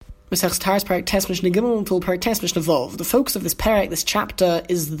Masechus Taharos, Perek Tes, Mishnah Gimel until Perek Tes, Mishnah Vov. The focus of this perek, this chapter,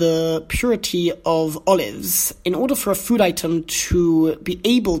 is the purity of olives. In order for a food item to be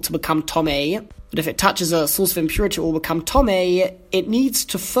able to become tomei, but if it touches a source of impurity, it will become tomei, it needs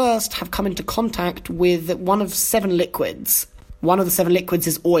to first have come into contact with one of 7 liquids. One of the 7 liquids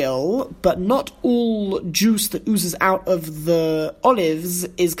is oil, but not all juice that oozes out of the olives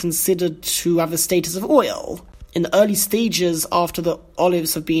is considered to have the status of oil. In the early stages, after the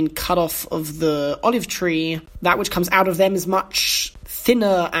olives have been cut off of the olive tree, that which comes out of them is much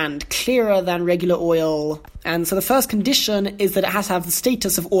thinner and clearer than regular oil. And so the first condition is that it has to have the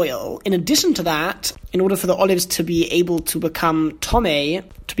status of oil. In addition to that, in order for the olives to be able to become tomei,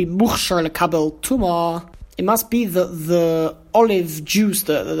 to be muchshar lekabel tumah, it must be that the olive juice,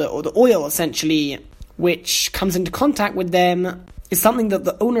 or the oil essentially, which comes into contact with them, is something that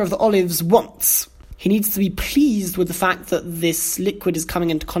the owner of the olives wants. He needs to be pleased with the fact that this liquid is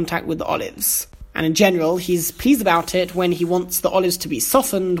coming into contact with the olives. And in general, he's pleased about it when he wants the olives to be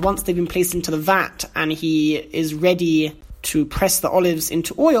softened once they've been placed into the vat and he is ready to press the olives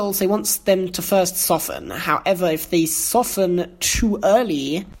into oil, so he wants them to first soften. However, if they soften too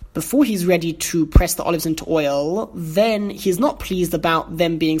early, before he's ready to press the olives into oil, then he's not pleased about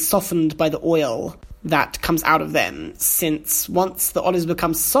them being softened by the oil that comes out of them, since once the olives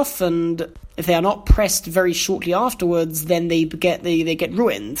become softened, if they are not pressed very shortly afterwards, then they get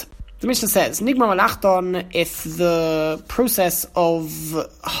ruined. The Mishnah says, Nigmar Malachton, if the process of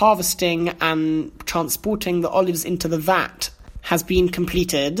harvesting and transporting the olives into the vat has been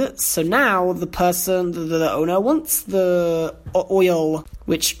completed, so now the person, the owner, wants the oil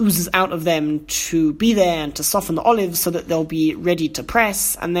which oozes out of them to be there and to soften the olives so that they'll be ready to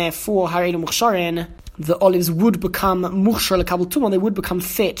press, and therefore, Hareinu Muchsharin, the olives would become muchshar lekabel tumah, they would become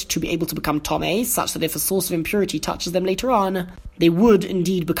fit to be able to become tomei, such that if a source of impurity touches them later on, they would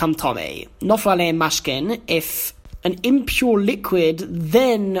indeed become tomei. Nofla aleim mashkin, if an impure liquid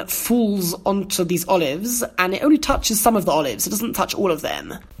then falls onto these olives, and it only touches some of the olives, it doesn't touch all of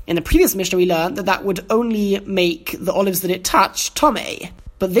them. In the previous Mishnah we learned that would only make the olives that it touched tomei.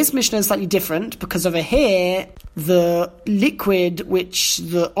 But this Mishnah is slightly different, because over here, the liquid which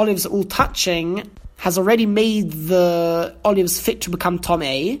the olives are all touching has already made the olives fit to become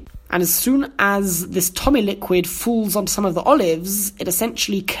tomei, and as soon as this tomei liquid falls onto some of the olives, it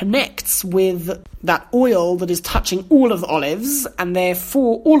essentially connects with that oil that is touching all of the olives, and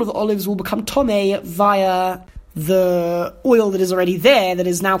therefore all of the olives will become tomei via the oil that is already there, that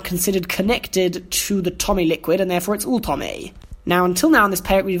is now considered connected to the tomei liquid, and therefore it's all tomei. Now, until now in this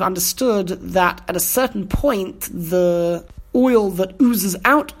perek, we've understood that at a certain point, the oil that oozes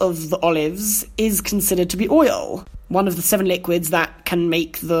out of the olives is considered to be oil, one of the 7 liquids that can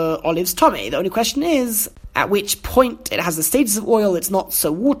make the olives tomei. The only question is, at which point it has the status of oil, it's not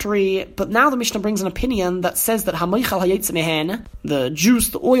so watery. But now the Mishnah brings an opinion that says that hamoichal hayotze mehen, the juice,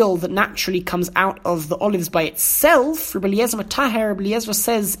 the oil that naturally comes out of the olives by itself, Rabbi Eliezer Mataher, Rabbi Eliezer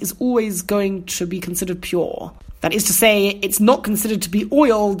says, is always going to be considered pure. That is to say, it's not considered to be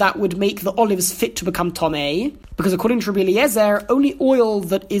oil that would make the olives fit to become tomei, because according to Rabbi Eliezer, only oil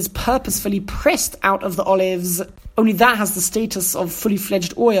that is purposefully pressed out of the olives, only that has the status of fully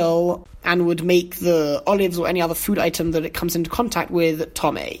fledged oil, and would make the olives or any other food item that it comes into contact with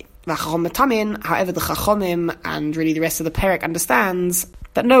tomei. However, the Chachomim and really the rest of the perek understands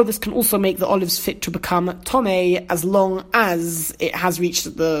that no, this can also make the olives fit to become tomei, as long as it has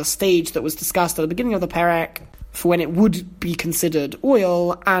reached the stage that was discussed at the beginning of the perek, for when it would be considered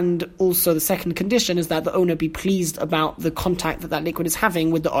oil, and also the second condition is that the owner be pleased about the contact that liquid is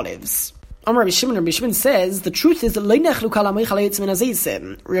having with the olives. Rabbi Shimon says, the truth is that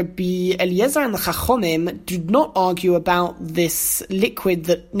Rabbi Eliezer and the Chachomim did not argue about this liquid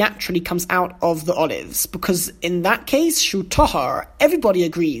that naturally comes out of the olives, because in that case, shu tahar, everybody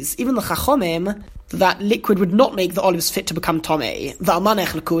agrees, even the Chachomim, that liquid would not make the olives fit to become tomei.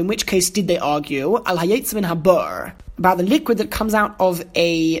 In which case did they argue? Al hayotze min habur, about the liquid that comes out of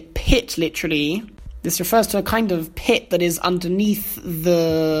a pit, literally. This refers to a kind of pit that is underneath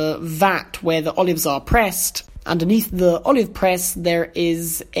the vat where the olives are pressed. Underneath the olive press, there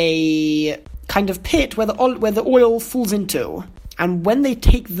is a kind of pit where the oil falls into. And when they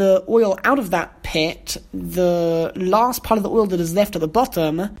take the oil out of that pit, the last part of the oil that is left at the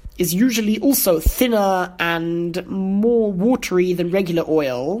bottom is usually also thinner and more watery than regular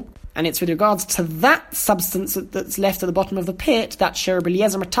oil. And it's with regards to that substance that's left at the bottom of the pit that Rabbi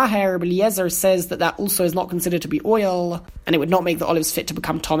Eliezer Mataher, Rabbi Eliezer says that also is not considered to be oil, and it would not make the olives fit to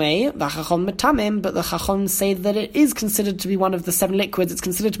become tomei. The Chacham Metamim, but the Chacham say that it is considered to be one of the 7 liquids. It's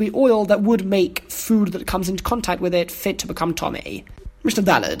considered to be oil that would make food that comes into contact with it fit to become tomei. Mishnah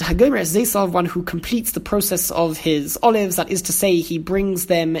Daled, Hagomer es Zesav, one who completes the process of his olives, that is to say, he brings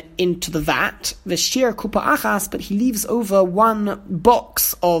them into the vat, Veshir Kupa Achas, but he leaves over one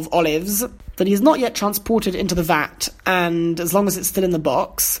box of olives that he has not yet transported into the vat, and as long as it's still in the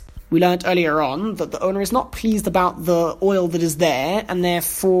box, we learnt earlier on that the owner is not pleased about the oil that is there, and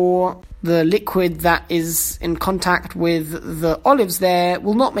therefore the liquid that is in contact with the olives there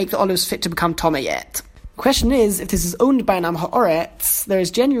will not make the olives fit to become Tomei yet. The question is, if this is owned by an Am Ha'aretz, there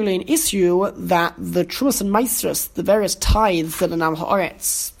is generally an issue that the Trumas and Maestros, the various tithes that an Am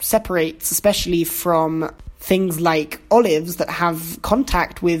Ha'aretz separates, especially from things like olives that have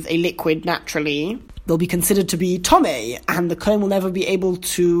contact with a liquid naturally, they'll be considered to be Tomei, and the Kohen will never be able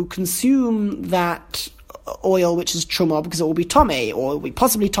to consume that oil which is Truma because it will be Tomei, or it will be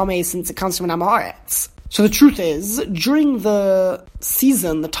possibly Tomei since it comes from an Am Ha'aretz. So the truth is, during the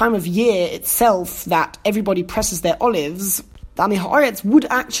season, the time of year itself that everybody presses their olives, the Ami Ha'aretz would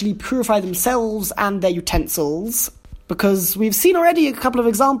actually purify themselves and their utensils, because we've seen already a couple of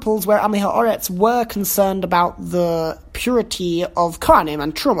examples where Ami Ha'aretz were concerned about the purity of Kohanim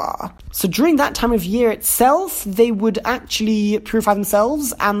and Truma. So during that time of year itself, they would actually purify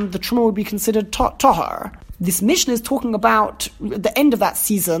themselves, and the Truma would be considered Tahar. This Mishnah is talking about the end of that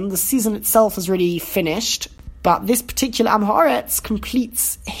season. The season itself is already finished, but this particular Am Ha'aretz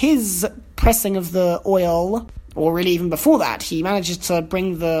completes his pressing of the oil, or really even before that. He manages to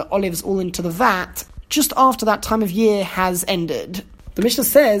bring the olives all into the vat just after that time of year has ended. The Mishnah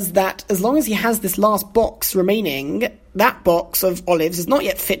says that as long as he has this last box remaining, that box of olives is not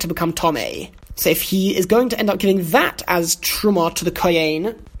yet fit to become Tomei. So if he is going to end up giving that as Truma to the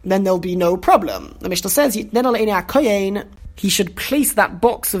Kohen, then there'll be no problem. The Mishnah says, he should place that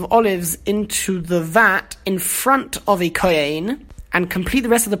box of olives into the vat in front of a Kohen, and complete the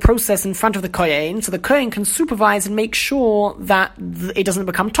rest of the process in front of the Kohen, so the Kohen can supervise and make sure that it doesn't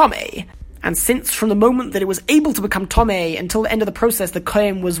become Tomei. And since from the moment that it was able to become Tomei until the end of the process, the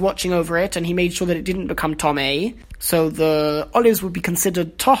Kohen was watching over it, and he made sure that it didn't become Tomei, so the olives would be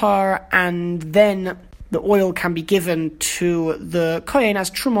considered Tahar, and then the oil can be given to the Kohen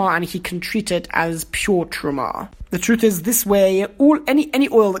as Truma, and he can treat it as pure Truma. The truth is, this way, any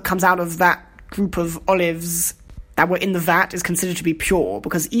oil that comes out of that group of olives that were in the vat is considered to be pure,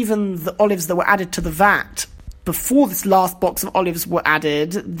 because even the olives that were added to the vat before this last box of olives were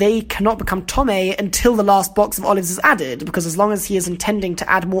added, they cannot become Tomei until the last box of olives is added, because as long as he is intending to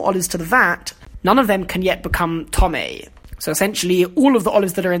add more olives to the vat, none of them can yet become Tomei. So essentially, all of the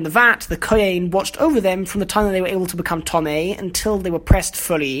olives that are in the vat, the Kohen watched over them from the time that they were able to become Tomei until they were pressed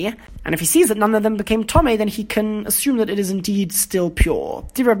fully. And if he sees that none of them became Tomei, then he can assume that it is indeed still pure.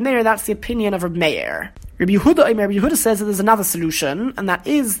 Di Reb Meir, that's the opinion of Reb Meir. Rabbi Yehuda says that there's another solution, and that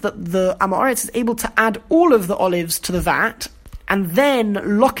is that the Am Ha'aretz is able to add all of the olives to the vat, and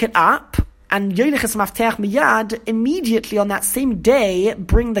then lock it up, and Yoleches Mafteach Miyad immediately on that same day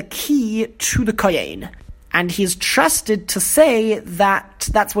bring the key to the Kohen. And he is trusted to say that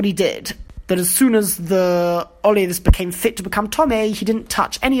that's what he did. That as soon as the olives became fit to become Tomei, he didn't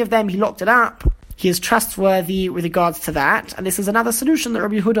touch any of them, he locked it up. He is trustworthy with regards to that. And this is another solution that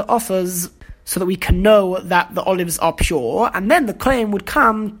Rabbi Yehuda offers so that we can know that the olives are pure. And then the Kohen would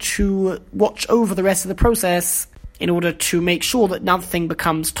come to watch over the rest of the process in order to make sure that nothing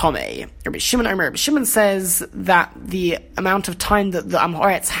becomes Tomei. Rabbi Shimon says that the amount of time that the Am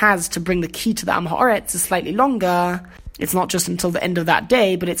Ha'aretz has to bring the key to the Am Ha'aretz is slightly longer. It's not just until the end of that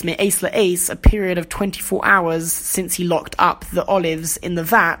day, but it's me'es la'es, a period of 24 hours since he locked up the olives in the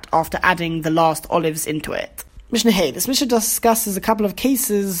vat after adding the last olives into it. Mishnah Hey, this Mishnah discusses a couple of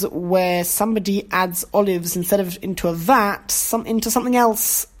cases where somebody adds olives instead of into a vat, into something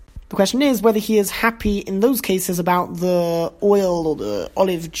else. The question is whether he is happy in those cases about the oil or the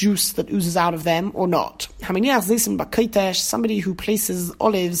olive juice that oozes out of them or not. Somebody who places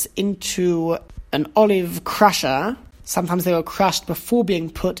olives into an olive crusher, sometimes they were crushed before being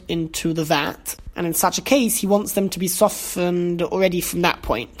put into the vat, and in such a case he wants them to be softened already from that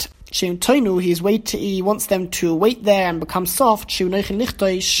point. He wants them to wait there and become soft, so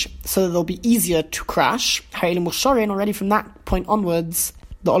that they'll be easier to crush. Already from that point onwards,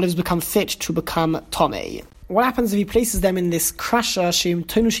 the olives become fit to become Tomei. What happens if he places them in this crusher, so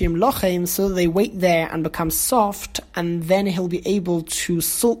that they wait there and become soft, and then he'll be able to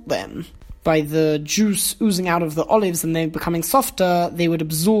salt them? By the juice oozing out of the olives and they're becoming softer, they would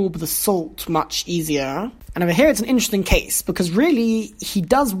absorb the salt much easier. And over here it's an interesting case, because really he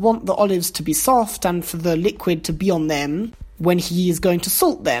does want the olives to be soft and for the liquid to be on them when he is going to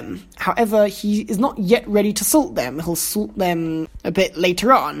salt them. However, he is not yet ready to salt them. He'll salt them a bit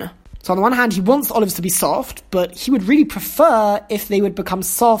later on. So on the one hand, he wants the olives to be soft, but he would really prefer if they would become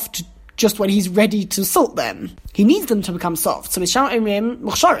soft just when he's ready to salt them. He needs them to become soft. So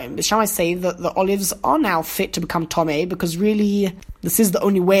Bishama say that the olives are now fit to become tomei, because really this is the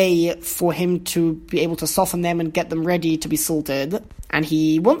only way for him to be able to soften them and get them ready to be salted. And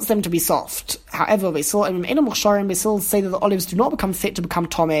he wants them to be soft. However, Basil say that the olives do not become fit to become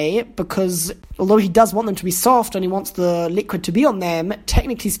tomei, because although he does want them to be soft and he wants the liquid to be on them,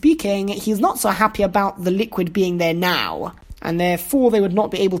 technically speaking, he's not so happy about the liquid being there now, and therefore they would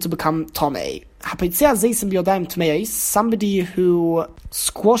not be able to become tomei. Somebody who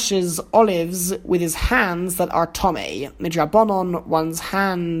squashes olives with his hands that are tomei. Midrabanon, one's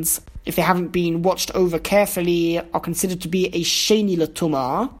hands, if they haven't been watched over carefully, are considered to be a sheni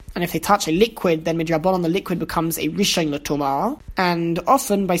latuma. And if they touch a liquid, then midrabanon, the liquid becomes a rishon latuma. And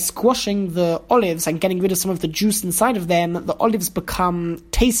often by squashing the olives and getting rid of some of the juice inside of them, the olives become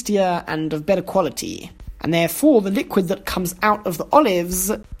tastier and of better quality. And therefore, the liquid that comes out of the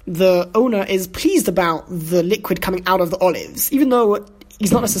olives, the owner is pleased about the liquid coming out of the olives. Even though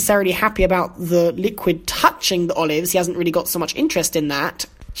he's not necessarily happy about the liquid touching the olives, he hasn't really got so much interest in that.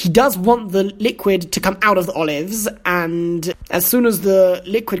 He does want the liquid to come out of the olives, and as soon as the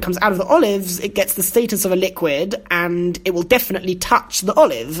liquid comes out of the olives, it gets the status of a liquid, and it will definitely touch the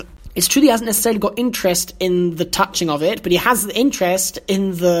olive. It's true he hasn't necessarily got interest in the touching of it, but he has the interest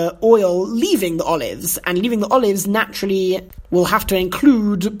in the oil leaving the olives, and leaving the olives naturally will have to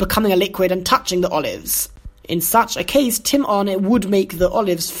include becoming a liquid and touching the olives. In such a case, Timon, it would make the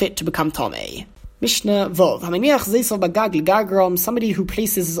olives fit to become tomei. Mishnah Vov. Somebody who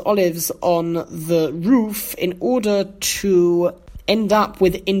places his olives on the roof in order to end up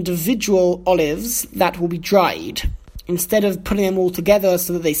with individual olives that will be dried, instead of putting them all together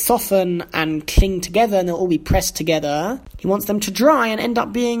so that they soften and cling together and they'll all be pressed together, he wants them to dry and end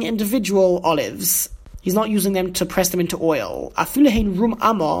up being individual olives. He's not using them to press them into oil. Even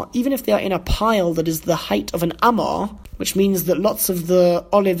if they are in a pile that is the height of an amah, which means that lots of the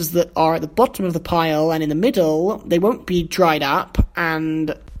olives that are at the bottom of the pile and in the middle, they won't be dried up,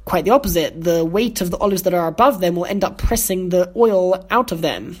 and quite the opposite, the weight of the olives that are above them will end up pressing the oil out of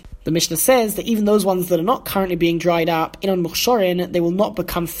them. The Mishnah says that even those ones that are not currently being dried up, inon mukshorin, they will not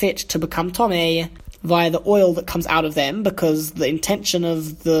become fit to become tomei via the oil that comes out of them, because the intention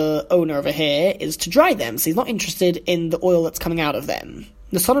of the owner over here is to dry them, so he's not interested in the oil that's coming out of them.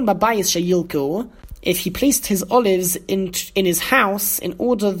 Nesonon babayis sheyilku, if he placed his olives in his house in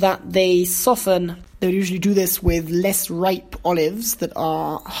order that they soften, they would usually do this with less ripe olives that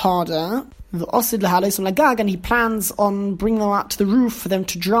are harder. And he plans on bringing them out to the roof for them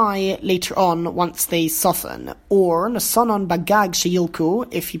to dry later on once they soften. Or nasanon bagag sheyilku,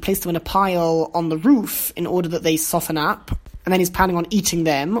 if he placed them in a pile on the roof in order that they soften up, and then he's planning on eating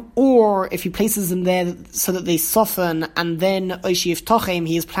them. Or if he places them there so that they soften, and then oishif tochem,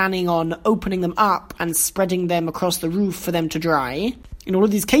 he is planning on opening them up and spreading them across the roof for them to dry. In all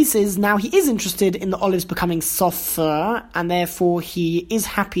of these cases, now he is interested in the olives becoming softer, and therefore he is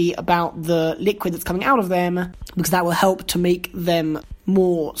happy about the liquid that's coming out of them, because that will help to make them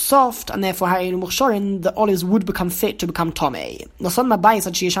more soft, and therefore the olives would become fit to become tomei.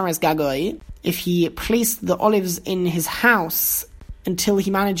 If he placed the olives in his house until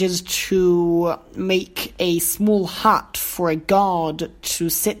he manages to make a small hut for a guard to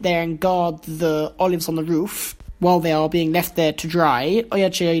sit there and guard the olives on the roof while they are being left there to dry,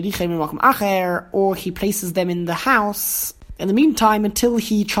 or he places them in the house in the meantime until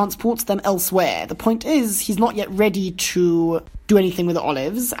he transports them elsewhere. The point is, he's not yet ready to do anything with the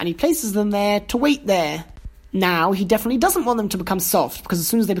olives, and he places them there to wait there. Now, he definitely doesn't want them to become soft, because as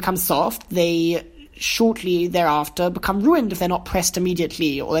soon as they become soft, they shortly thereafter become ruined if they're not pressed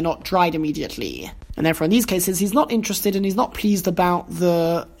immediately or they're not dried immediately. And therefore in these cases he's not interested and he's not pleased about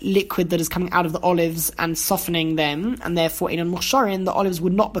the liquid that is coming out of the olives and softening them, and therefore in a muksharin the olives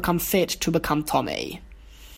would not become fit to become tomei.